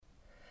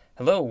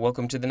Hello,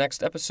 welcome to the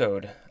next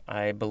episode.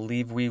 I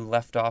believe we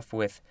left off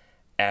with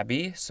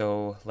Abby,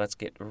 so let's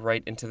get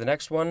right into the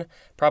next one.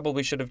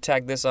 Probably should have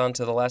tagged this on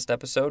to the last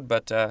episode,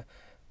 but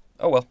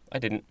oh well, I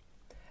didn't.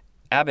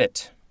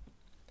 Abbot,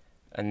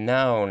 a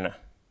noun.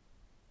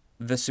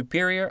 The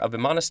superior of a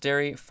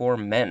monastery for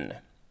men.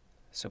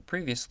 So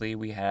previously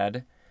we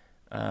had,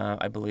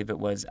 I believe it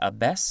was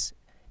abbess,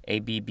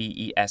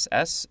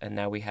 A-B-B-E-S-S, and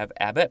now we have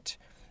abbot.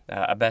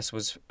 Abbess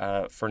was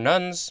for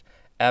nuns,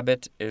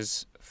 abbot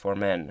is for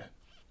men.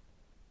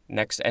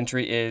 Next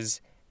entry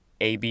is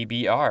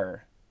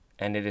ABBR,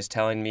 and it is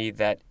telling me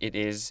that it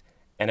is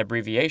an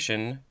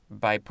abbreviation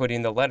by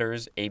putting the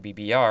letters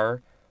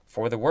ABBR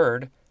for the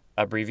word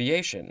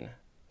abbreviation.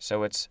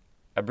 So it's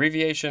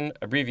abbreviation,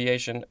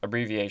 abbreviation,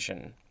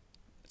 abbreviation.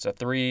 It's a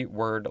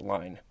 3-word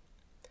line.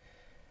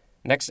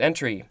 Next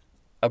entry,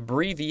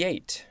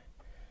 abbreviate.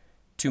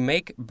 To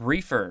make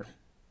briefer,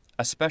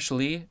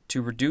 especially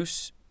to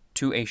reduce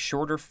to a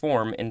shorter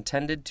form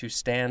intended to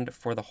stand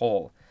for the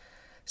whole.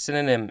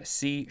 Synonym,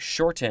 see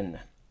shorten.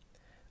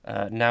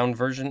 Noun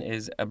version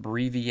is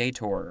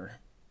abbreviator.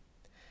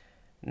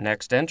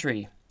 Next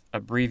entry,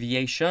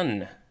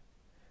 abbreviation.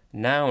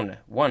 Noun,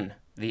 1.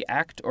 The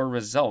act or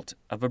result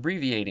of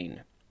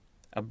abbreviating.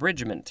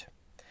 Abridgment.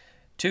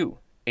 2.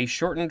 A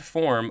shortened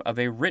form of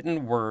a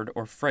written word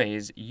or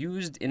phrase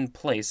used in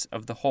place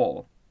of the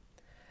whole.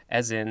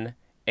 As in,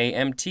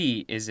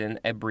 AMT is an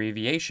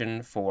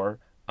abbreviation for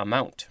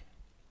amount.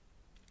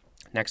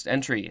 Next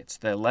entry, it's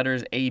the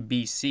letters A,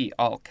 B, C,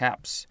 all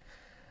caps.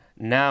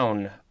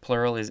 Noun,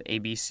 plural is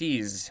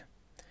ABCs.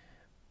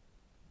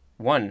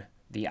 1.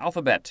 The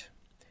alphabet,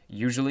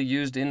 usually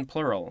used in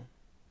plural.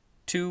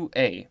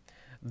 2A.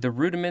 The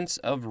rudiments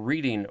of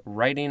reading,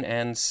 writing,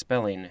 and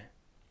spelling.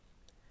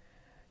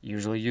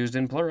 Usually used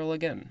in plural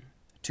again.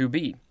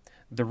 2B.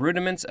 The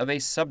rudiments of a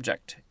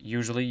subject,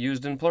 usually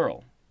used in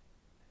plural.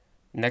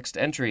 Next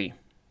entry,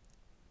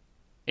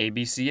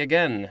 ABC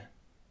again.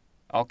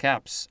 All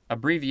caps,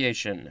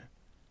 abbreviation.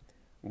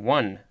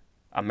 1.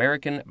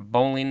 American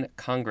Bowling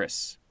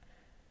Congress.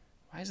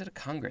 Why is it a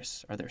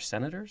Congress? Are there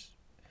senators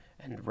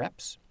and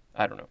reps?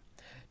 I don't know.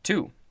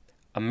 2.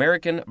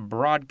 American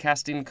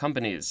Broadcasting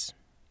Companies.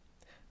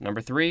 Number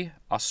 3.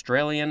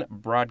 Australian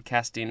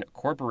Broadcasting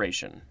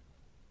Corporation.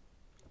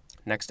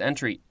 Next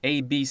entry,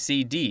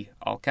 ABCD,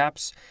 all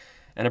caps,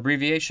 an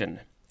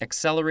abbreviation.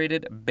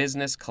 Accelerated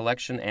Business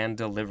Collection and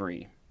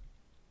Delivery.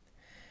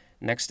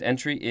 Next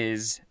entry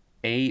is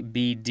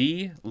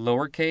ABD,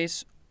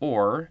 lowercase,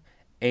 or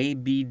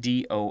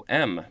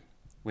ABDOM,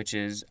 which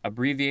is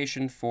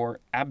abbreviation for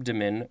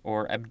abdomen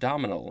or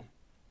abdominal.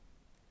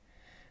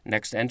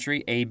 Next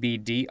entry,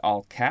 ABD,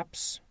 all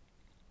caps.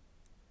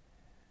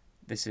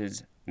 This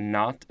is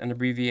not an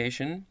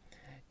abbreviation.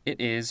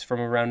 It is from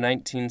around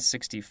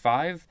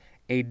 1965,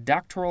 a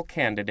doctoral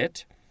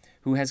candidate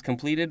who has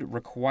completed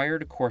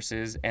required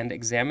courses and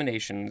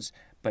examinations,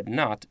 but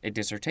not a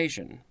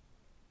dissertation.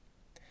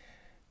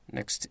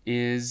 Next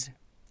is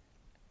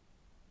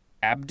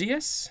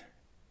Abdius,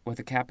 with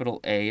a capital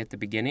A at the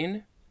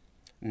beginning.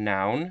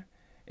 Noun,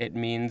 it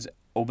means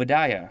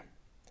Obadiah.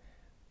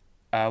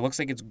 Looks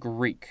like it's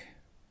Greek.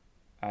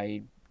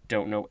 I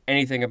don't know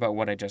anything about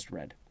what I just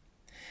read.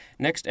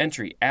 Next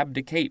entry,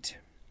 abdicate,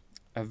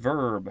 a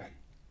verb.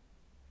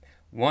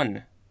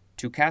 1.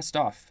 To cast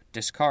off,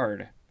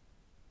 discard.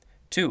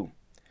 2.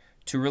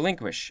 To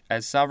relinquish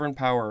as sovereign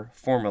power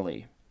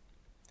formally.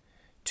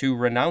 To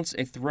renounce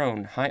a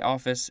throne, high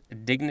office,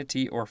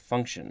 dignity, or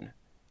function.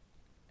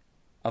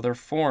 Other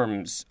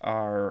forms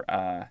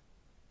are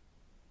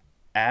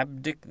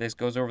this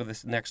goes over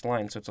this next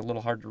line, so it's a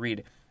little hard to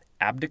read.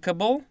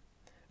 Abdicable,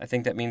 I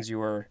think that means you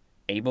are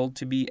able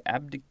to be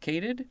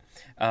abdicated.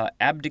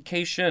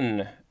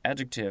 Abdication,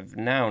 adjective,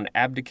 noun,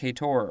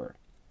 abdicator.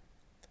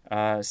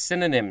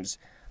 Synonyms,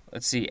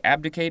 let's see,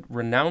 abdicate,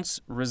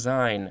 renounce,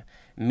 resign,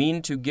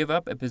 mean to give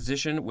up a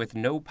position with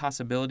no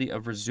possibility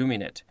of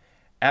resuming it.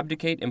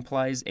 Abdicate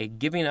implies a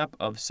giving up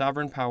of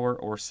sovereign power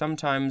or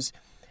sometimes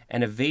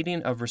an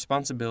evading of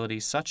responsibility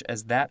such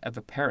as that of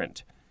a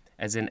parent,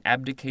 as in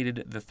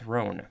abdicated the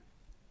throne.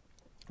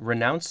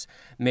 Renounce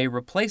may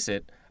replace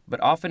it,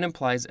 but often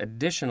implies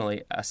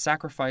additionally a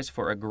sacrifice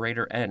for a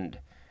greater end,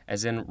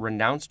 as in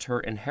renounced her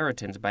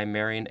inheritance by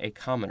marrying a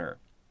commoner.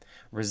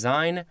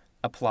 Resign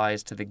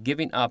applies to the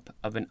giving up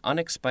of an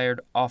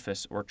unexpired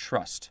office or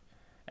trust,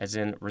 as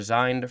in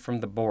resigned from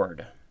the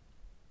board.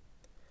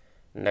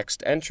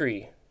 Next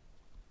entry.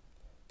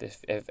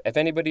 If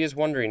anybody is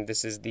wondering,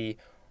 this is the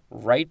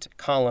right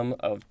column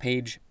of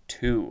page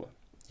 2.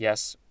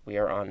 Yes, we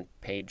are on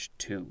page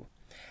 2.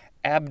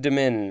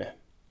 Abdomen.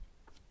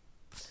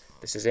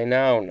 This is a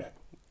noun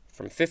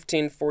from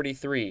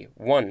 1543.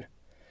 1.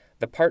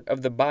 The part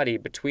of the body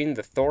between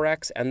the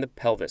thorax and the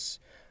pelvis.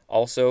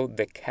 Also,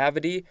 the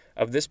cavity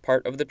of this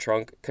part of the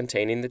trunk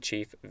containing the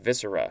chief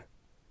viscera.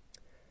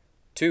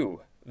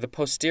 2. The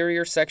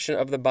posterior section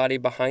of the body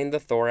behind the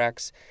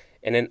thorax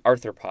in an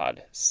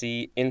arthropod.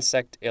 See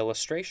insect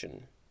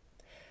illustration.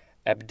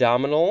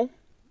 Abdominal,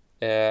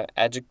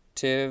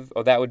 adjective,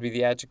 that would be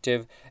the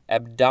adjective.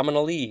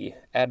 Abdominally,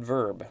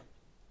 adverb.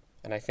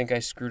 And I think I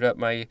screwed up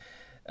my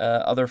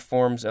other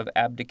forms of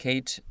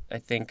abdicate. I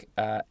think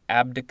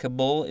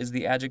abdicable is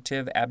the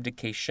adjective,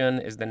 abdication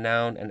is the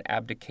noun, and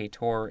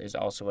abdicator is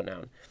also a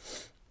noun.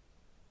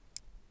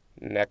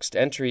 Next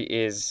entry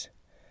is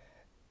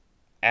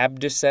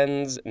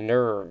abducens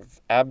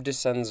nerve.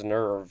 Abducens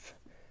nerve.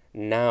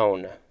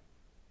 Noun.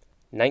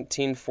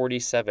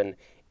 1947.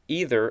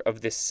 Either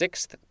of the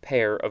sixth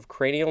pair of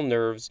cranial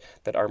nerves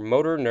that are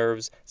motor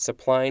nerves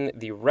supplying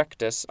the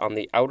rectus on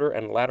the outer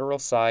and lateral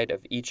side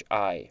of each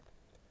eye.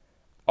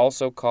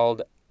 Also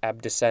called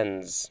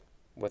abducens,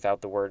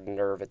 without the word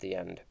nerve at the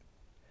end.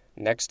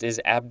 Next is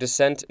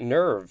abducent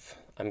nerve.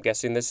 I'm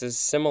guessing this is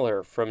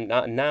similar from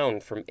noun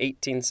from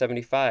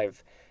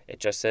 1875. It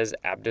just says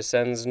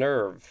abducens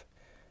nerve.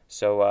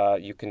 So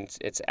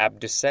it's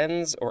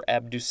abducens or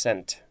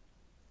abducent.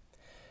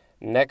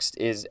 Next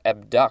is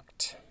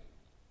abduct.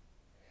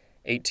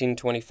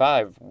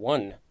 1825.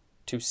 1.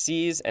 To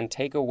seize and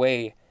take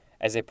away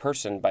as a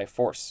person by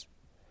force.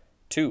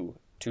 2.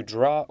 To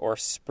draw or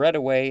spread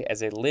away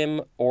as a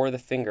limb or the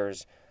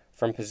fingers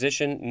from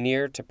position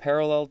near to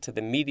parallel to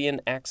the median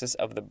axis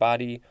of the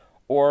body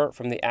or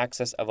from the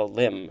axis of a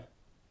limb.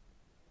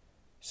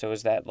 So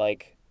is that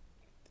like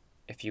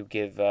if you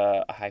give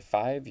a high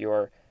five,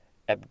 you're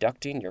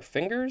abducting your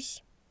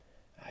fingers?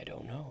 I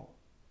don't know.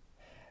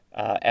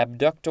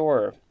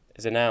 Abductor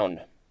is a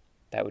noun.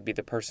 That would be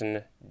the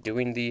person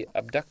doing the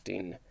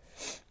abducting.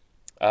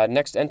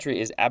 Next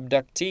entry is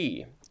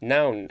abductee.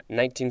 Noun,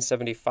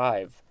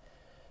 1975.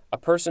 A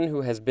person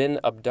who has been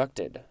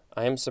abducted.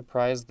 I am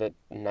surprised that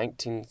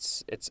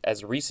it's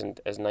as recent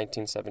as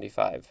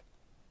 1975.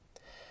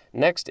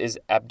 Next is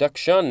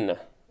abduction.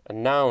 A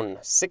noun,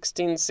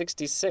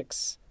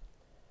 1666.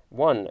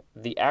 1.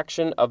 The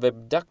action of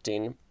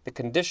abducting, the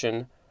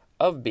condition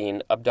of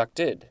being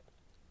abducted.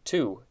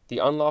 2. The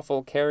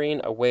unlawful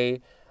carrying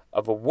away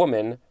of a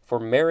woman for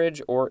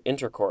marriage or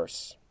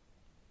intercourse.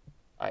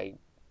 I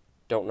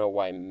don't know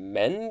why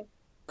men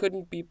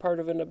couldn't be part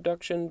of an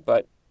abduction,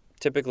 but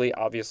typically,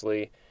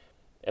 obviously,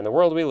 in the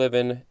world we live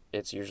in,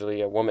 it's usually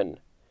a woman.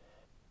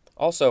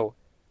 Also,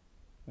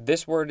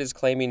 this word is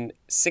claiming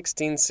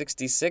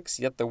 1666,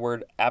 yet the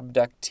word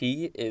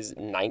abductee is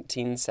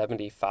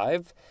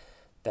 1975.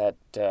 That,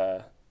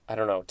 I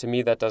don't know, to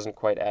me that doesn't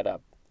quite add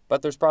up.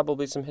 But there's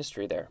probably some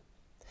history there.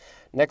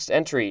 Next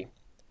entry,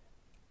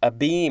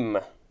 abeam.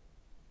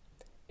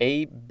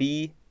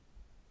 A-B-E-A-M.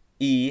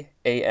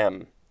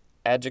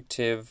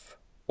 Adjective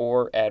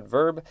or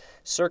adverb,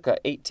 circa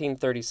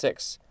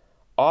 1836.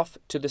 Off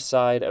to the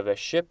side of a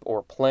ship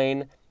or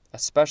plane,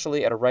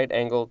 especially at a right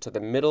angle to the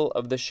middle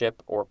of the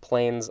ship or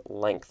plane's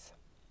length.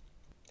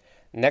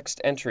 Next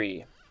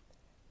entry,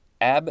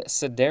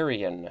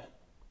 abecedarian.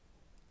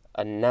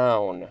 A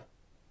noun.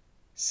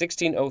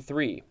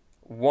 1603.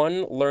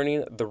 1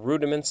 learning the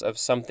rudiments of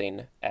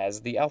something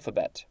as the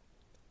alphabet.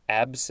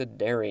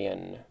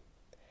 Abecedarian.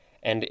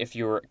 And if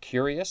you're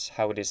curious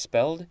how it is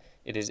spelled,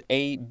 it is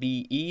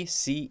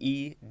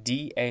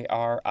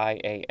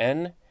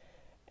A-B-E-C-E-D-A-R-I-A-N.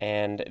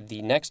 And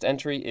the next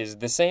entry is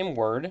the same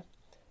word.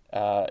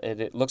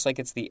 It looks like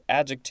it's the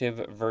adjective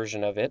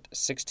version of it,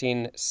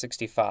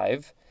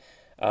 1665.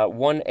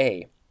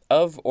 1A,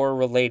 of or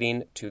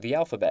relating to the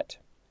alphabet.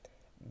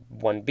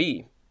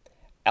 1B,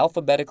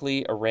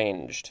 alphabetically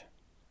arranged.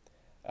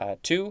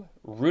 2,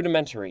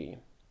 rudimentary.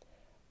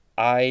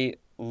 I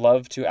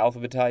love to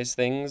alphabetize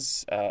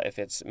things. If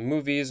it's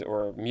movies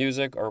or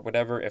music or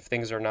whatever, if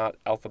things are not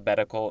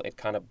alphabetical, it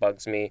kind of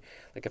bugs me.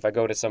 Like if I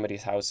go to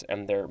somebody's house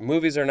and their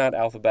movies are not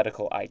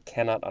alphabetical, I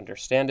cannot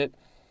understand it.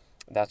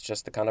 That's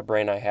just the kind of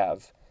brain I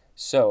have.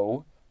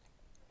 So,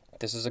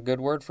 this is a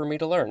good word for me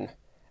to learn.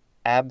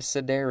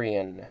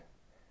 Abecedarian.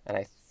 And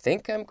I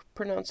think I'm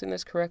pronouncing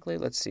this correctly.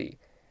 Let's see.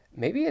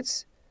 Maybe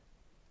it's...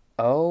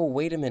 Oh,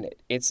 wait a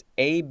minute. It's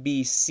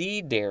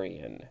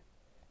abecedarian.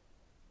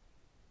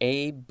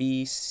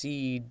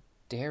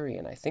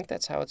 Abecedarian. I think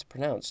that's how it's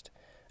pronounced.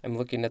 I'm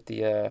looking at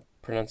the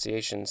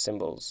pronunciation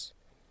symbols.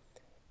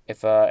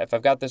 If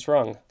I've got this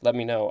wrong, let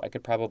me know. I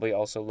could probably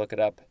also look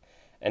it up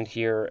and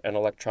hear an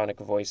electronic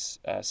voice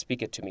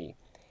speak it to me.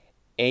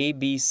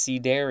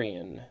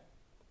 Abecedarian.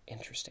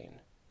 Interesting.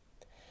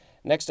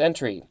 Next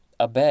entry,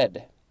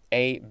 abed.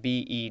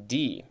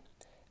 A-B-E-D.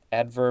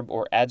 Adverb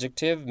or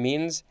adjective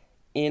means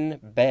in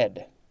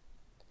bed.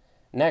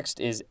 Next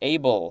is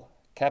able.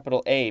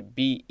 Capital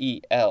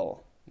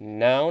A-B-E-L.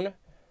 Noun.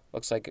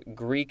 Looks like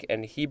Greek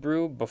and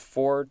Hebrew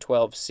before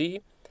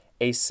 12c.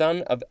 A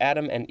son of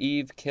Adam and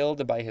Eve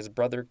killed by his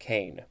brother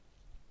Cain.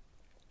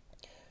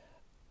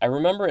 I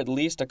remember at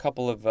least a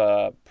couple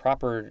of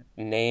proper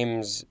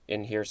names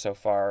in here so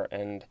far,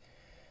 and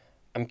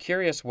I'm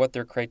curious what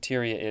their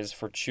criteria is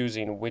for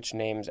choosing which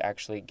names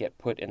actually get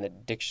put in the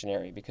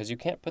dictionary, because you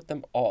can't put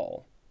them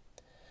all.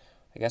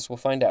 I guess we'll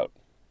find out.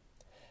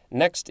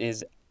 Next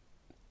is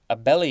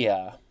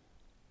abelia,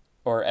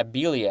 or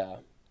abelia.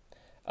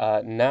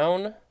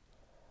 Noun,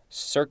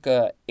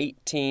 circa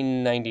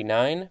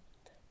 1899.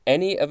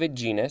 Any of a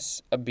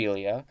genus,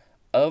 abelia,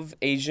 of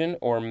Asian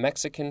or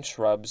Mexican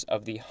shrubs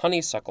of the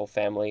honeysuckle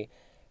family,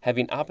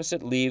 having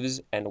opposite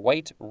leaves and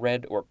white,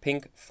 red, or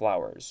pink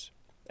flowers.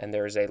 And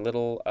there's a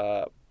little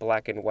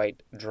black and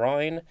white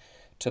drawing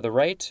to the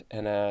right,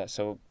 and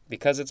so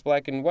because it's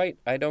black and white,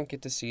 I don't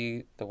get to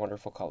see the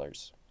wonderful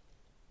colors.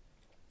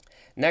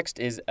 Next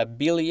is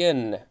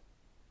abelian,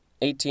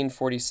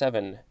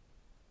 1847,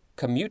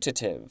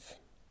 commutative.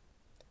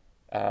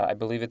 I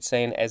believe it's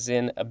saying as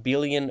in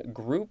abelian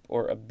group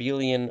or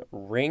abelian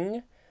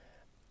ring.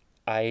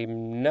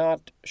 I'm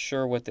not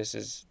sure what this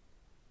is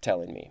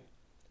telling me.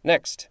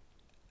 Next,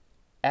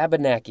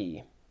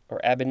 Abenaki,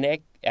 or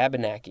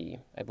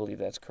Abenaki, I believe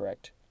that's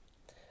correct.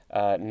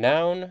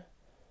 Noun,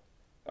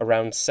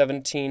 around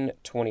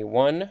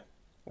 1721.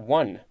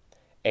 1.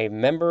 A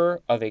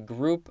member of a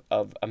group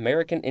of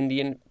American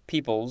Indian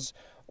peoples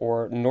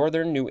or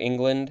northern New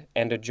England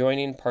and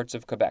adjoining parts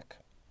of Quebec.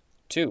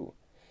 2.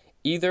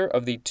 Either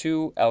of the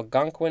two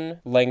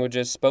Algonquin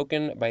languages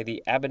spoken by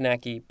the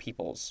Abenaki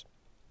peoples.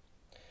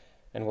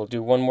 And we'll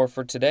do one more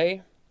for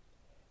today.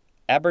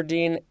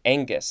 Aberdeen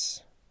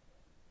Angus,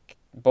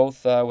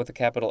 both with a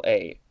capital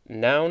A.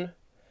 Noun,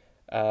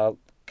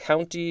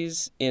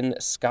 counties in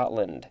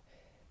Scotland,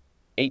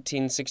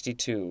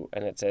 1862,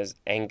 and it says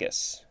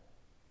Angus.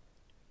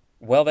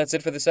 Well, that's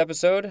it for this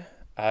episode.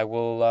 I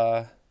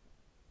will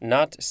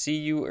not see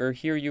you or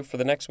hear you for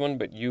the next one,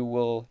 but you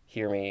will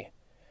hear me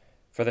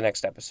for the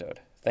next episode.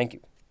 Thank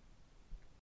you.